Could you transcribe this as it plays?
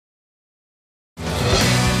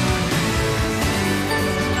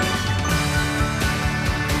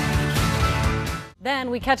Then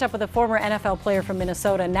we catch up with a former NFL player from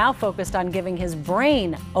Minnesota, now focused on giving his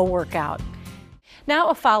brain a workout. Now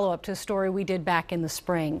a follow-up to a story we did back in the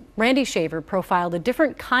spring. Randy Shaver profiled a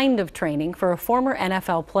different kind of training for a former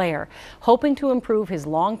NFL player, hoping to improve his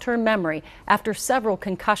long-term memory after several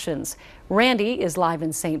concussions. Randy is live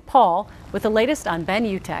in St. Paul with the latest on Ben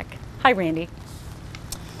Utecht. Hi, Randy.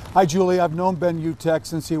 Hi, Julie. I've known Ben Utecht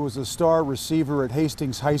since he was a star receiver at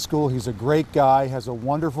Hastings High School. He's a great guy, has a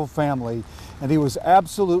wonderful family, and he was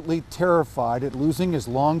absolutely terrified at losing his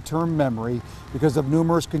long-term memory because of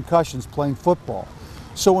numerous concussions playing football.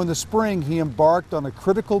 So in the spring, he embarked on a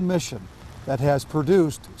critical mission that has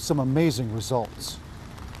produced some amazing results.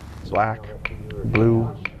 Black,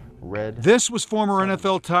 blue, red. This was former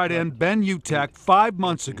NFL tight end Ben Utecht 5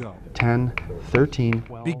 months ago. 10, 13.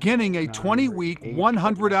 Beginning a 20-week,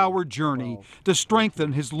 100-hour journey to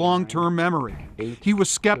strengthen his long-term memory. He was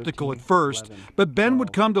skeptical at first, but Ben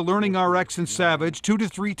would come to LearningRx in Savage 2 to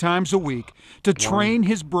 3 times a week to train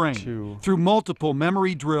his brain through multiple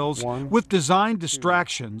memory drills with designed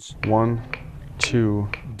distractions. 1, 2.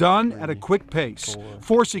 Done at a quick pace,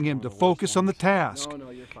 forcing him to focus on the task.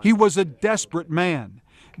 He was a desperate man.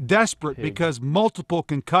 Desperate because multiple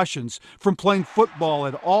concussions from playing football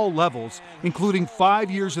at all levels, including 5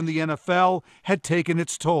 years in the NFL, had taken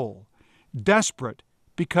its toll. Desperate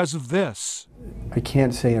because of this. I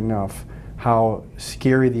can't say enough how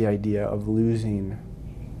scary the idea of losing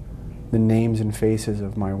the names and faces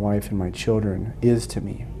of my wife and my children is to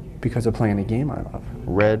me because of playing a game I love.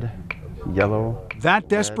 Red, yellow. That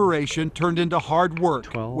desperation turned into hard work,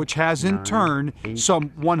 which has in turn,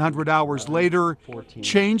 some 100 hours later,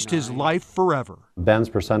 changed his life forever. Ben's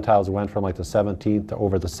percentiles went from like the 17th to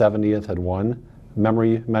over the 70th at one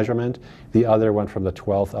memory measurement. The other went from the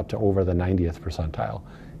 12th up to over the 90th percentile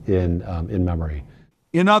in memory.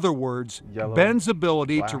 In other words, Ben's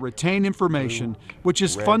ability to retain information, which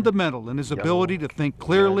is fundamental in his ability to think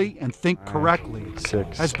clearly and think correctly,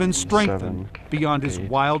 has been strengthened beyond his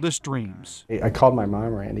wildest dreams. I called my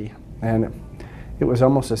mom, Randy, and it was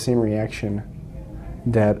almost the same reaction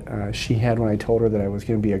that she had when I told her that I was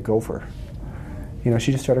going to be a Gopher. You know,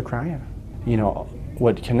 she just started crying. You know,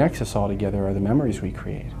 what connects us all together are the memories we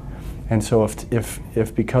create. And so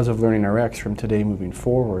if because of LearningRx from today moving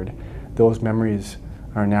forward, those memories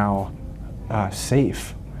are now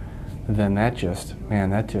safe, then I just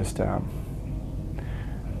don't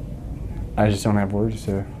have words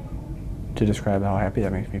to describe how happy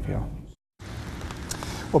that makes me feel.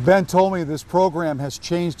 Well, Ben told me this program has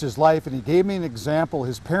changed his life, and he gave me an example.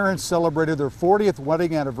 His parents celebrated their 40th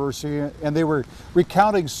wedding anniversary, and they were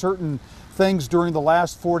recounting certain things during the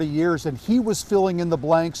last 40 years, and he was filling in the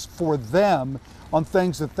blanks for them on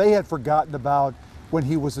things that they had forgotten about when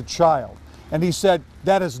he was a child. And he said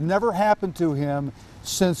that has never happened to him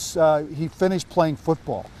since he finished playing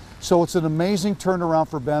football. So it's an amazing turnaround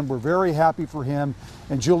for Ben. We're very happy for him.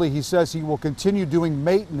 And Julie, he says he will continue doing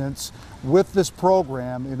maintenance with this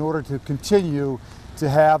program in order to continue to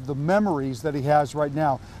have the memories that he has right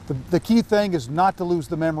now. The key thing is not to lose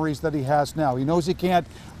the memories that he has now. He knows he can't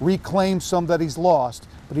reclaim some that he's lost,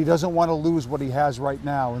 but he doesn't want to lose what he has right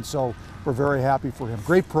now. And so we're very happy for him.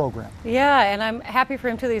 Great program. Yeah, and I'm happy for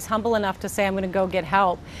him too that he's humble enough to say, I'm going to go get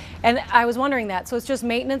help. And I was wondering that. So it's just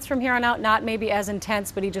maintenance from here on out, not maybe as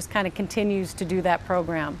intense, but he just kind of continues to do that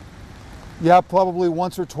program. Yeah, probably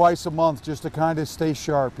once or twice a month just to kind of stay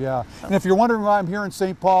sharp, yeah. And if you're wondering why I'm here in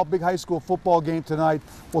St. Paul, big high school football game tonight,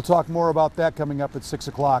 we'll talk more about that coming up at 6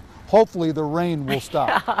 o'clock. Hopefully the rain will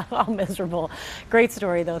stop. All miserable. Great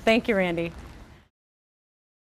story though. Thank you, Randy.